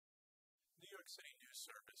City News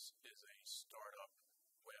Service is a startup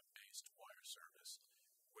web-based wire service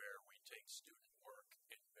where we take student work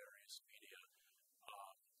in various media.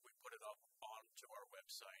 We put it up onto our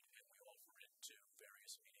website and we offer it to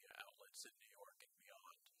various media outlets in New York and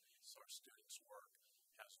beyond. So our students' work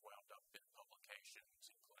has wound up in publications,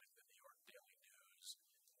 including the New York Daily News,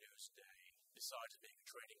 Newsday. Besides being a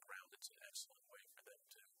training ground, it's an excellent way for them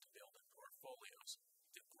to build in portfolios.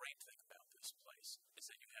 The great thing about this place is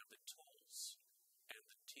that you have the tools and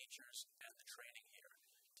the teachers and the training here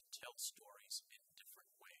to tell stories in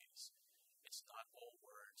different ways. It's not all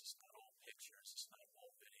words, it's not all pictures, it's not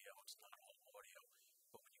all video, it's not all audio,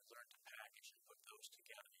 but when you learn to package and put those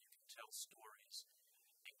together, you can tell stories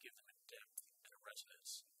and give them a depth and a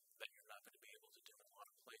resonance that you're not going to be able to do in a lot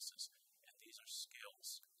of places. And these are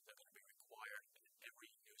skills that are going to be required in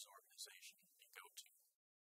every news organization you go to.